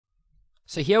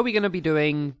So here we're going to be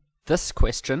doing this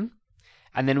question,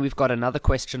 and then we've got another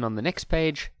question on the next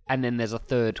page, and then there's a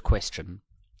third question.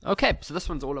 Okay, so this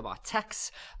one's all about tax.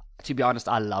 To be honest,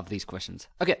 I love these questions.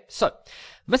 Okay, so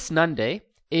Miss Nande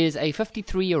is a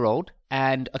 53-year-old,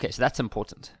 and okay, so that's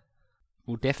important.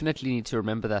 We'll definitely need to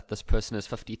remember that this person is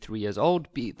 53 years old.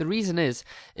 The reason is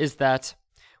that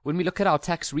when we look at our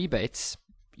tax rebates,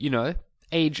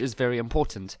 age is very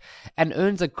important, and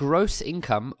earns a gross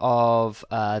income of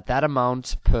that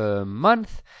amount per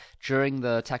month during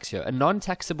the tax year. A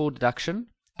non-taxable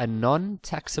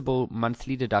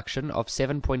monthly deduction of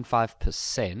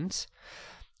 7.5%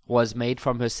 was made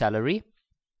from her salary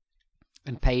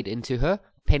and paid into her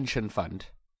pension fund.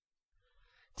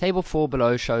 Table 4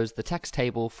 below shows the tax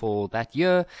table for that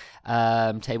year.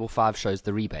 Table 5 shows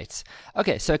the rebates.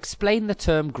 Okay, so explain the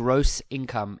term gross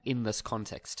income in this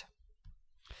context.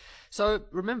 So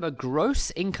remember,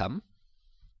 gross income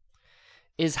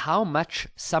is how much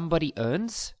somebody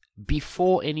earns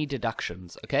before any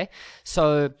deductions, okay?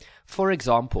 So, for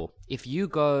example, if you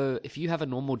have a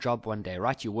normal job one day,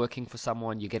 right? You're working for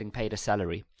someone, you're getting paid a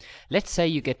salary. Let's say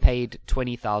you get paid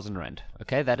 20,000 Rand,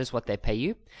 okay? That is what they pay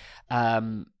you.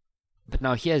 But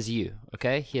now here's you,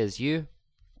 okay? Here's you.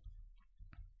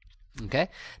 Okay?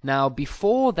 Now,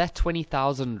 before that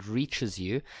 20,000 reaches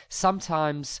you,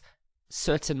 sometimes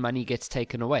certain money gets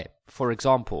taken away. For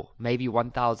example, maybe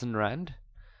 1,000 Rand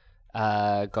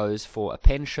goes for a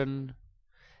pension,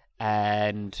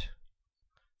 and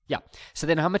yeah. So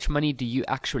then how much money do you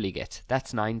actually get?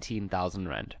 That's 19,000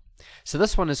 Rand. So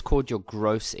this one is called your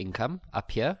gross income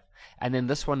up here, and then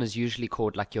this one is usually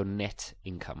called like your net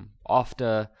income.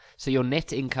 So your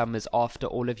net income is after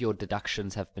all of your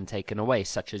deductions have been taken away,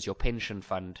 such as your pension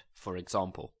fund, for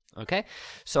example. Okay,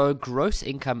 so gross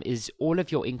income is all of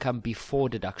your income before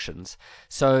deductions.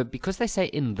 So because they say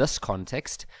in this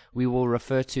context, we will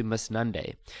refer to Miss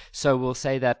Nande. So we'll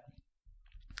say that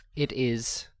it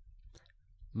is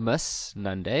Miss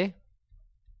Nande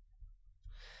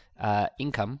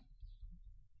income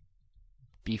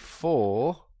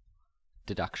before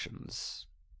deductions.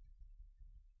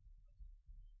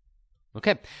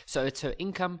 Okay, so it's her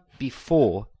income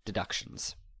before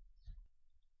deductions.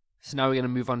 So now we're going to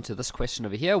move on to this question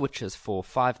over here, which is for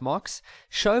 5 marks.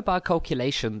 Show by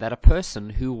calculation that a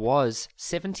person who was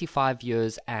 75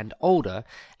 years and older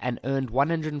and earned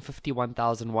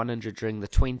 151,100 during the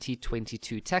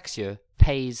 2022 tax year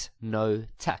pays no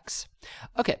tax.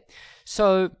 Okay,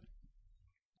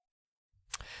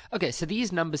 so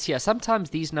these numbers here, sometimes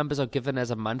these numbers are given as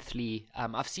a monthly.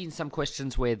 I've seen some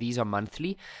questions where these are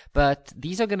monthly, but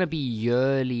these are going to be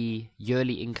yearly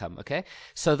income, okay?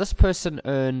 So this person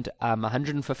earned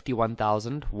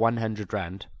 151,100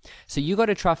 Rand. So you got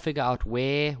to try to figure out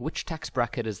which tax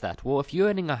bracket is that? Well, if you're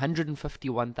earning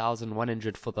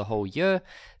 151,100 for the whole year,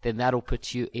 then that'll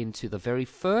put you into the very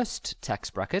first tax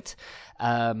bracket,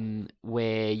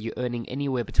 where you're earning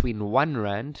anywhere between 1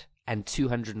 Rand and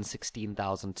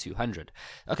 216,200.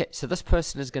 Okay, so this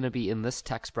person is going to be in this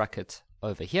tax bracket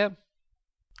over here.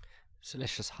 So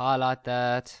let's just highlight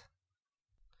that.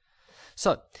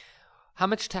 So, how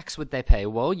much tax would they pay?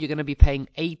 Well, you're going to be paying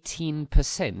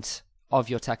 18% of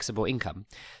your taxable income.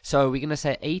 So we're going to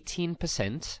say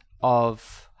 18%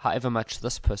 of however much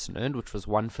this person earned, which was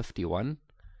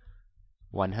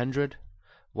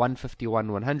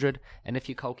 151,100, and if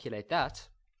you calculate that,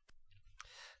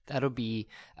 that'll be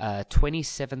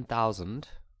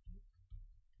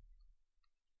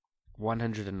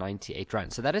 27,198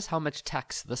 Rand. So that is how much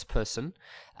tax this person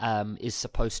is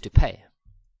supposed to pay.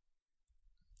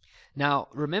 Now,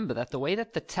 remember that the way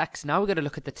that the tax, now we're going to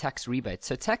look at the tax rebates.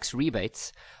 So tax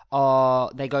rebates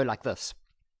they go like this.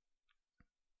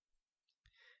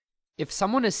 If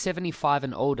someone is 75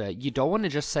 and older, you don't want to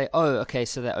just say, oh, okay,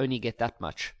 so they only get that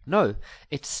much. No,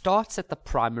 it starts at the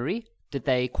primary. Did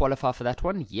they qualify for that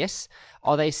one? Yes.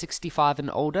 Are they 65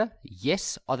 and older?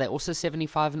 Yes. Are they also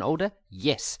 75 and older?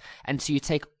 Yes. And so you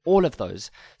take all of those.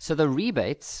 So the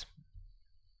rebates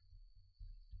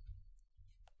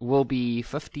will be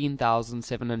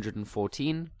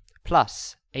 15,714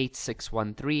 plus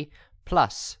 8613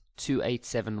 plus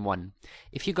 2871.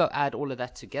 If you go add all of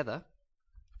that together,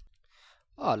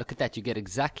 oh, look at that. You get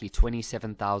exactly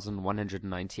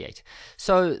 27,198.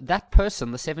 So that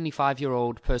person, the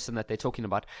 75-year-old person that they're talking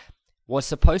about, was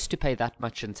supposed to pay that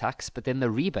much in tax, but then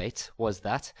the rebate was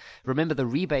that. Remember, the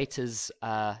rebate is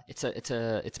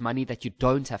it's money that you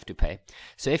don't have to pay.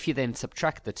 So if you then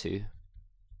subtract the two,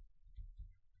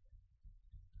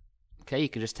 okay, you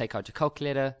can just take out your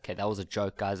calculator. Okay, that was a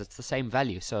joke, guys. It's the same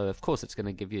value, so of course it's going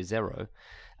to give you 0.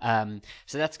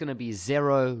 So that's going to be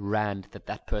 0 Rand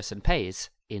that person pays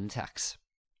in tax.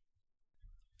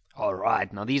 All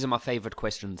right, now these are my favorite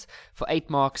questions. For 8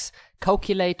 marks,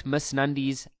 calculate Miss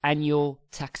Nundi's annual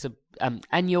tax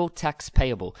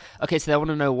payable. Okay, so they want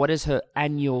to know what is her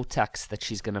annual tax that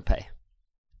she's going to pay.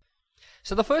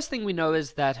 So the first thing we know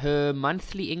is that her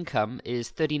monthly income is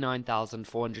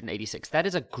 39,486. That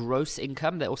is a gross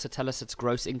income. They also tell us it's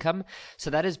gross income. So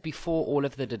that is before all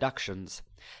of the deductions.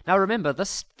 Now remember,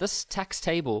 this tax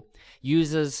table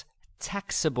uses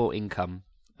taxable income.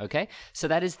 Okay, so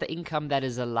that is the income that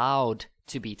is allowed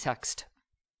to be taxed.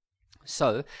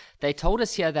 So they told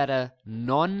us here that a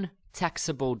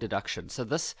non-taxable deduction, so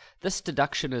this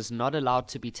deduction is not allowed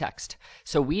to be taxed.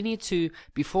 So we need to,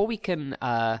 before we can,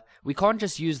 we can't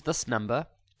just use this number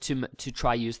to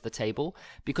try use the table,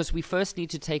 because we first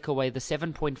need to take away the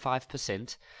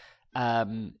 7.5%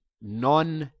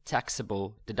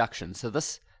 non-taxable deduction. So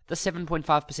the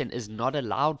 7.5% is not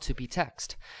allowed to be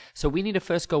taxed. So we need to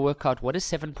first go work out what is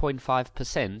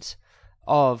 7.5%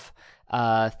 of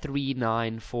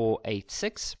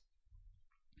 39486.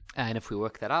 And if we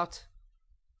work that out,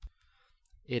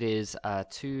 it is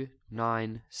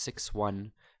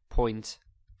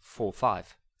 2961.45.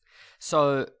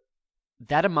 So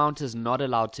that amount is not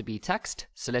allowed to be taxed.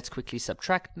 So let's quickly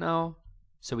subtract now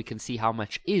so we can see how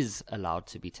much is allowed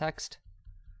to be taxed.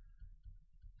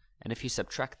 And if you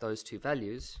subtract those two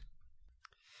values,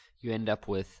 you end up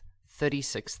with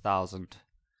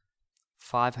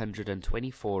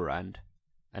 36,524 rand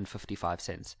and 55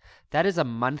 cents. That is a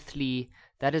monthly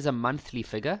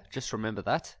figure. Just remember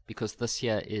that, because this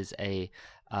year is a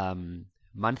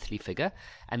monthly figure,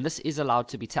 and this is allowed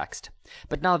to be taxed.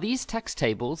 But now these tax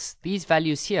tables, these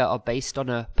values here are based on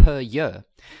a per year.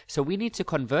 So we need to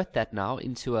convert that now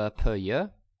into a per year.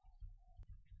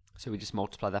 So we just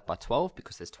multiply that by 12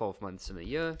 because there's 12 months in a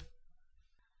year.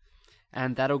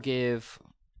 And that'll give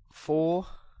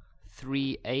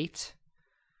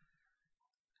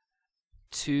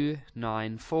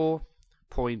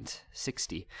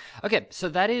 438,294.60. Okay, so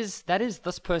that is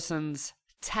this person's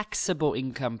taxable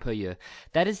income per year.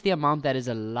 That is the amount that is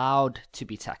allowed to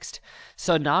be taxed.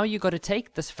 So now you got to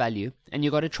take this value and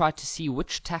you got to try to see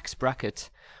which tax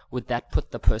bracket would that put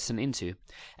the person into.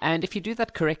 And if you do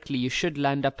that correctly, you should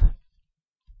land up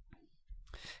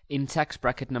in tax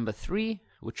bracket number 3,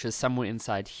 which is somewhere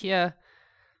inside here.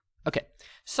 Okay,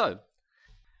 so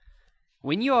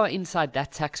when you are inside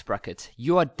that tax bracket,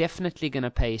 you are definitely going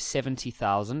to pay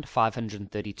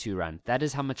 70,532 rand. That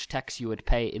is how much tax you would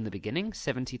pay in the beginning,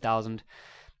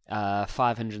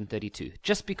 70,532,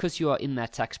 just because you are in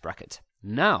that tax bracket.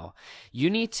 Now,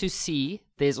 you need to see,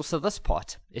 there's also this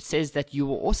part. It says that you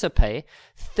will also pay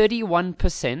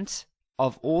 31%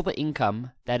 of all the income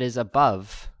that is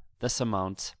above this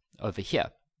amount over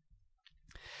here.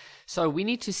 So we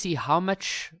need to see how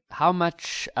much how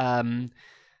much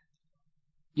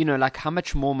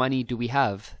more money do we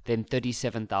have than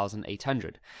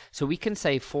 37,800. So we can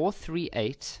say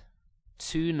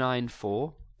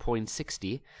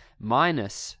 438,294.60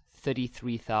 minus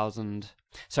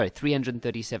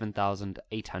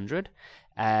 337,800,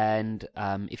 and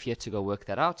if you had to go work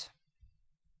that out,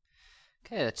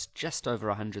 okay, that's just over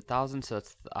 100,000, so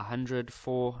it's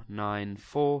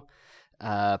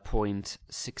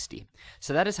 104,904.60.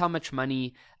 So that is how much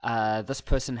money this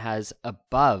person has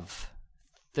above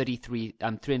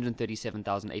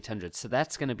 337,800. So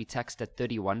that's going to be taxed at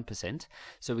 31%.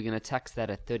 So we're going to tax that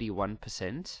at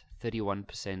 31%.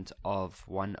 31% of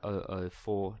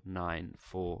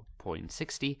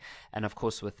 100,494.60, and of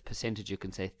course with percentage you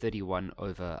can say 31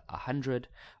 over 100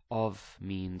 of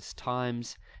means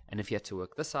times, and if you had to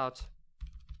work this out,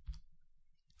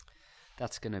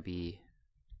 that's going to be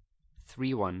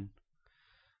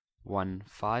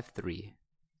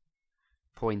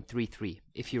 31153.33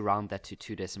 if you round that to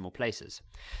 2 decimal places.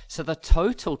 So the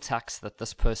total tax that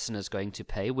this person is going to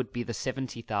pay would be the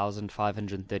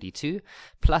 70,532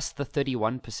 plus the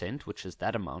 31%, which is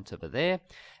that amount over there.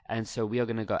 And so we are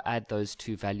going to go add those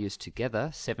two values together,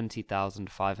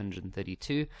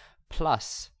 70,532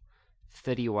 plus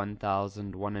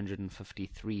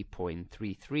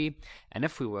 31,153.33, and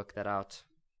if we work that out,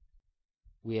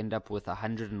 we end up with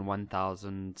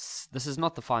 101,000. This is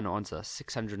not the final answer,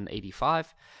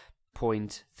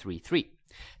 685.33.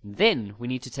 Then we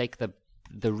need to take the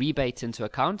rebate into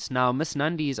account. Now, Miss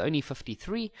Nandi is only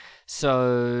 53,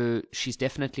 so she's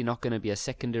definitely not going to be a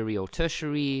secondary or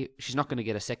tertiary. She's not going to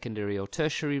get a secondary or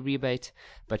tertiary rebate,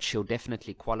 but she'll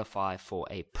definitely qualify for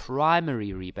a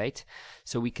primary rebate.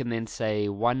 So we can then say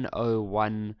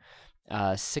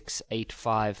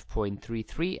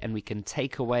 101,685.33, and we can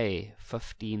take away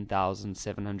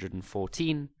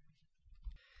 15,714,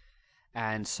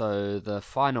 And so the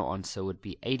final answer would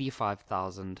be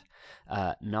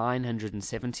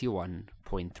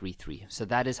 85,971.33. So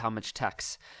that is how much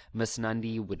tax Miss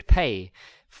Nandi would pay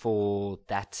for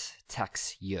that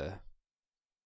tax year.